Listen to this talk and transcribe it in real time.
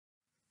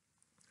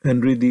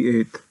Henry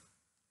VIII.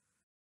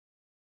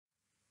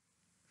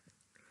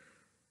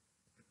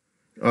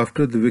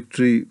 After the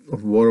victory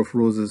of War of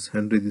Roses,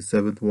 Henry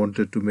VII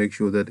wanted to make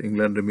sure that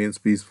England remains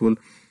peaceful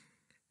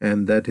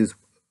and that his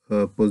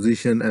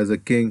position as a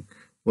king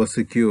was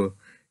secure.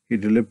 He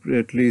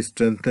deliberately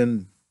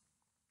strengthened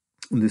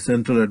the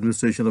central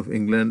administration of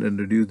England and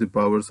reduced the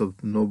powers of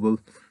the nobles,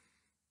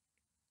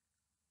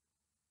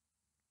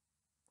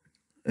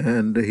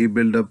 and he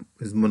built up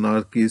his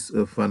monarchy's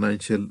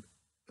financial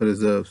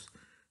reserves.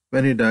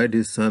 When he died,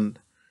 his son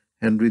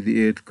Henry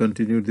VIII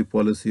continued the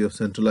policy of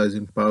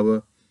centralizing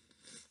power.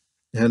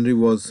 Henry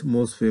was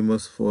most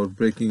famous for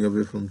breaking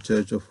away from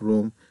Church of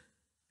Rome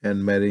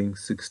and marrying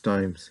 6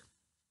 times.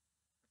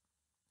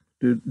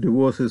 To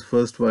divorce his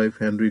first wife,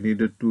 Henry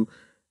needed to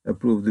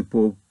approve the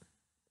Pope.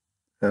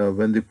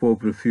 When the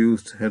Pope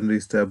refused, Henry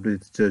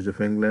established the Church of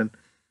England.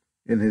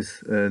 In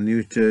his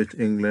new church,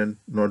 England,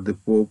 not the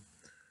Pope,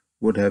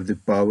 would have the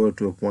power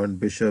to appoint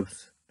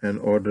bishops and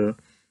order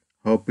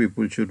how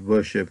people should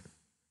worship.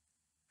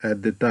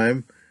 At the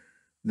time,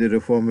 the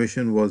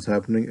Reformation was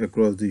happening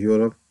across the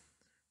Europe,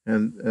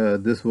 and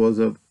this was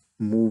a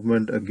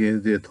movement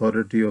against the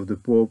authority of the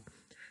Pope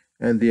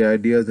and the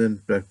ideas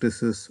and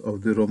practices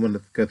of the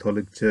Roman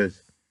Catholic Church.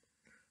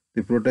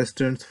 The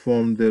Protestants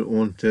formed their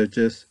own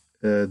churches.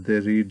 They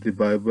read the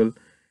Bible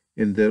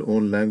in their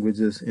own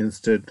languages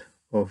instead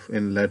of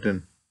in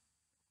Latin.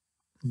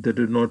 They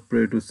did not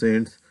pray to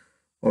saints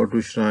or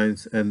to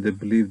shrines, and they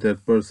believed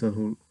that person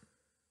who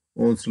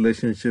owns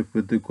relationship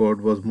with the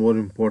God was more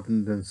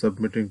important than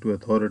submitting to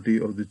authority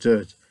of the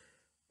church.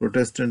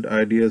 Protestant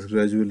ideas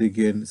gradually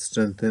gained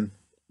strength in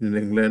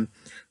England,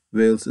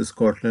 Wales,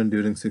 Scotland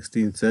during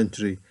 16th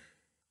century.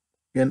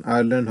 In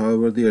Ireland,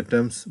 however, the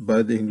attempts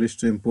by the English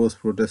to impose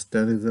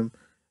Protestantism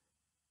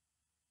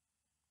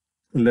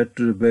led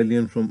to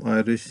rebellion from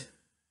Irish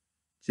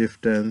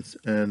chieftains,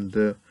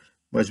 and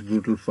much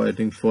brutal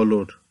fighting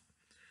followed.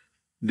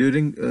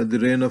 During the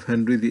reign of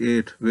Henry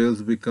VIII,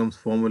 Wales becomes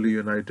formally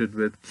united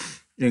with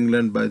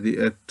England by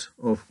the Act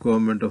of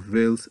Government of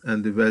Wales,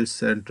 and the Welsh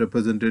sent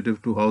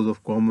representative to House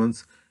of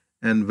Commons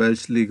and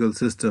Welsh legal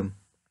system.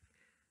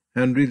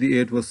 Henry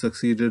VIII was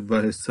succeeded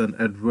by his son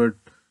Edward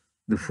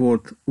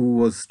IV, who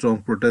was a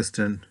strong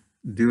Protestant.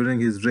 During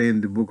his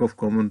reign, the Book of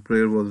Common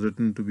Prayer was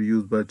written to be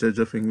used by Church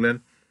of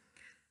England.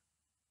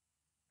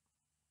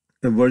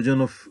 A version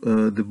of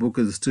the book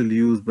is still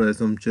used by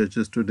some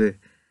churches today.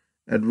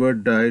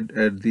 Edward died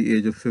at the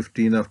age of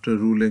 15 after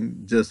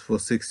ruling just for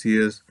 6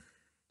 years,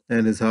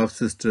 and his half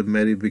sister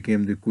Mary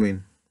became the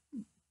queen.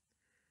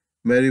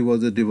 Mary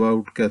was a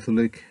devout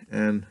Catholic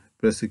and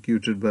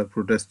persecuted by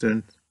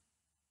Protestants.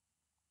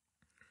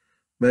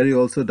 Mary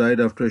also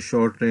died after a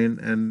short reign,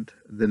 and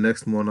the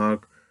next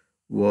monarch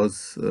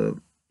was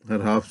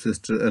her half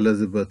sister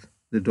Elizabeth,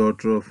 the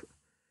daughter of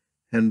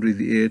Henry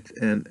VIII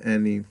and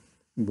Anne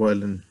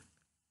Boleyn.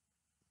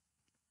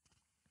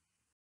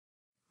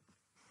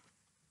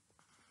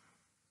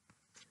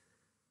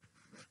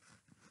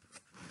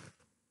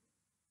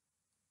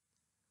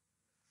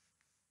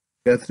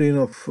 Catherine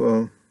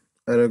of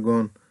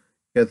Aragon.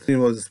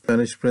 Catherine was a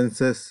Spanish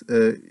princess.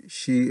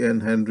 She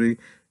and Henry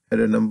had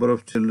a number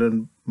of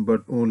children,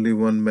 but only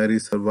one, Mary,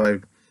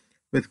 survived.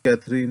 With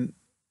Catherine,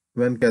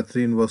 when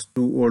Catherine was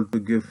too old to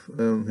give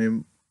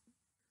him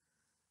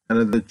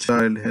another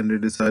child, Henry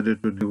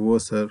decided to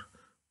divorce her,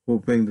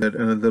 hoping that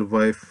another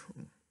wife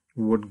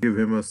would give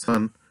him a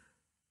son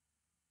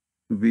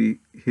to be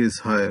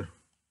his heir.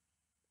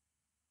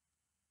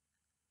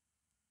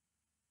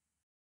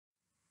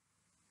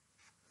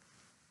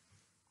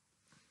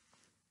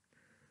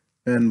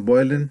 And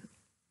Boleyn,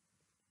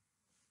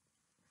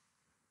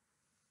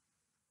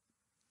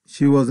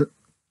 she was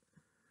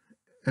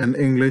an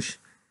English.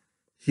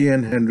 He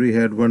and Henry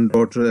had one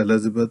daughter,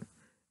 Elizabeth,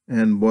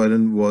 and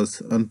Boleyn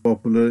was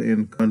unpopular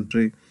in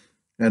country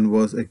and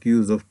was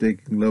accused of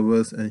taking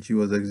lovers, and she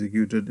was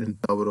executed in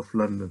Tower of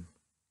London.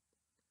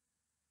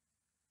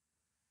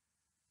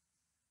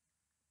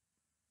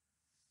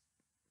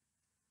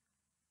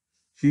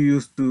 She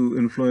used to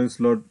influence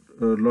lot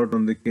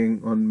on the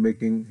king on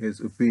making his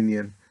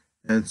opinion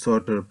and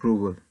sought her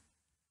approval.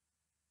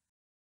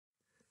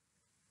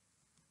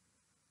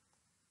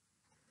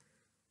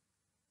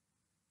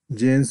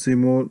 Jane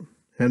Seymour.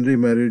 Henry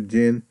married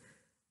Jane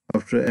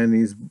after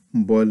Anne's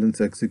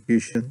Boleyn's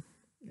execution,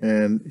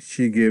 and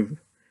she gave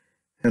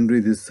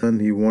Henry the son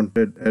he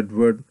wanted,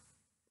 Edward,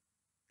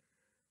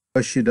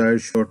 but she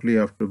died shortly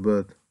after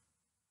birth.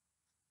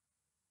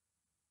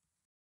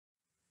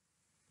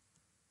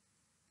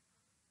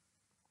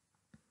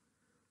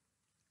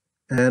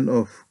 Anne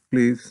of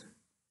Cleves.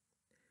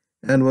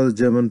 Anne was a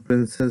German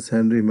princess.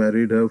 Henry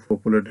married her for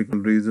political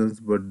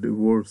reasons but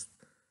divorced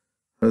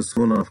her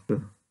soon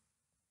after.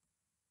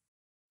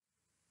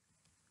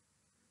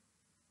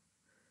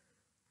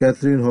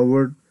 Catherine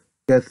Howard.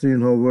 Catherine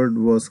Howard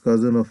was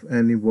cousin of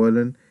Anne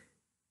Boleyn.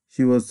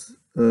 She was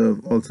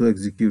also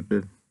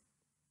executed.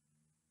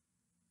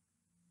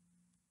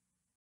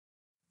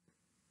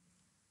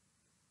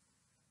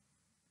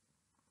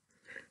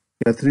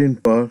 Catherine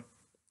Parr.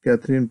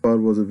 Catherine Parr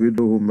was a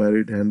widow who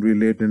married Henry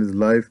late in his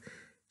life.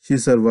 She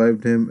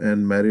survived him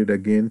and married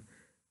again,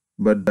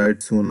 but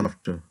died soon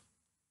after.